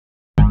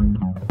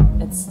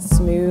It's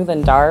smooth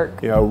and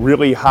dark. You know,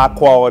 really high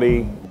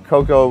quality.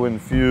 Cocoa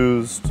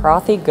infused.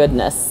 Frothy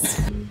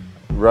goodness.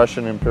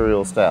 Russian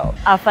Imperial Stout.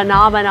 A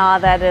phenomena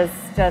that is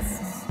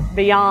just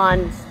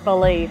beyond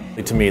belief.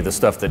 To me, the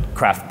stuff that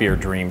craft beer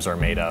dreams are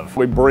made of.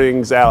 It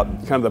brings out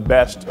kind of the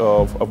best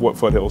of what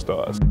Foothills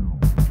does.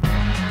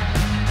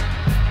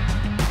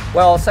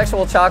 Well,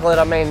 Sexual Chocolate,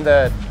 I mean,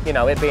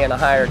 it being a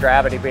higher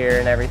gravity beer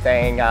and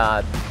everything,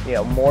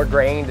 more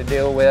grain to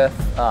deal with,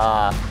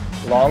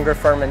 longer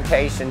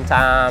fermentation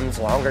times,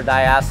 longer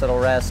diacetyl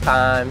rest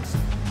times.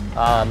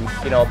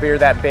 A beer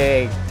that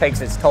big takes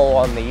its toll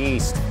on the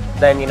yeast.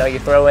 Then, you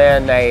throw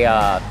in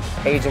a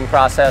aging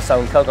process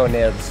on cocoa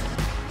nibs.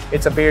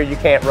 It's a beer you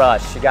can't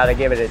rush. You got to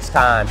give it its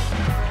time.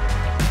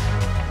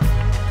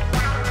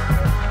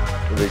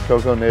 The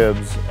cocoa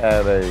nibs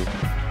add a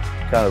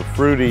kind of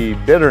fruity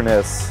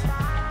bitterness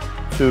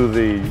to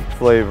the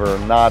flavor,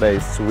 not a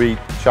sweet,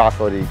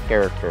 chocolatey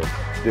character.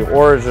 The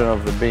origin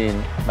of the bean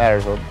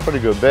matters a pretty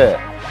good bit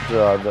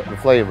to the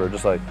flavor,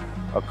 just like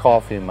a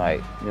coffee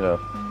might.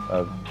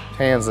 A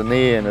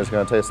Tanzanian is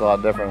going to taste a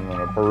lot different than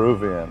a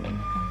Peruvian. And,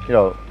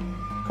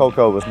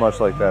 cocoa was much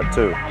like that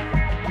too.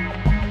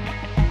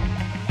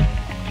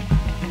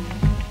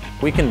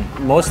 We can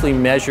mostly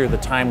measure the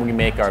time we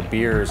make our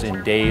beers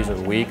in days or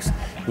weeks.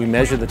 We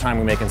measure the time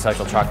we make in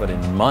Sexual Chocolate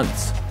in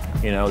months.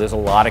 There's a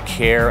lot of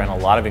care and a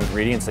lot of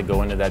ingredients that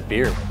go into that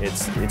beer.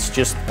 It's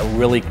just a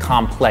really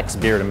complex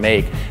beer to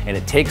make, and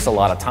it takes a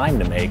lot of time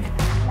to make.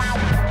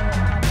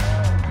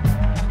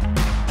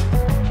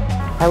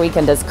 Our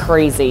weekend is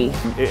crazy.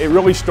 It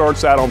really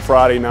starts out on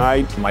Friday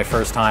night. My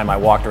first time, I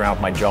walked around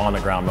with my jaw on the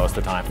ground most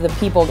of the time. The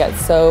people get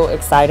so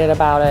excited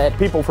about it.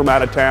 People from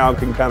out of town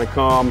can kind of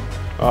come,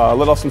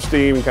 let off some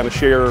steam and kind of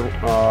share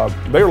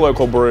their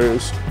local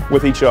brews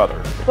with each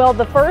other. Well,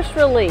 the first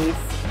release,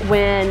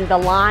 when the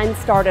line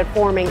started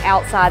forming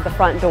outside the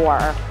front door,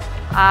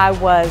 I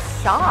was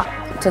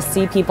shocked. To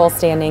see people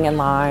standing in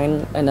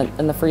line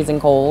in the freezing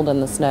cold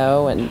and the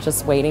snow and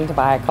just waiting to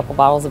buy a couple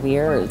bottles of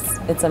beer,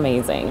 it's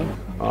amazing.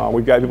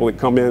 We've got people that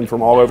come in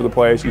from all over the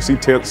place. You see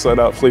tents set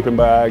up, sleeping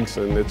bags,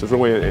 and it's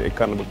really a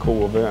kind of a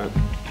cool event.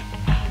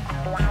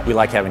 We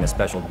like having a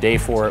special day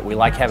for it. We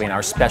like having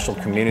our special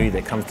community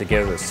that comes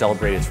together to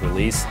celebrate its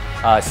release.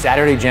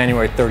 Saturday,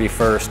 January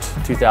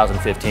 31st,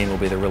 2015 will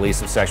be the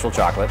release of Sexual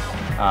Chocolate.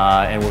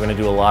 And we're going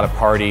to do a lot of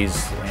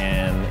parties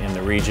in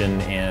the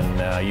region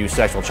and use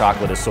Sexual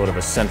Chocolate as sort of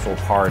a central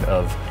part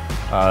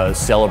of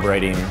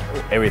celebrating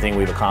everything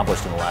we've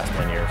accomplished in the last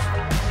 10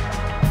 years.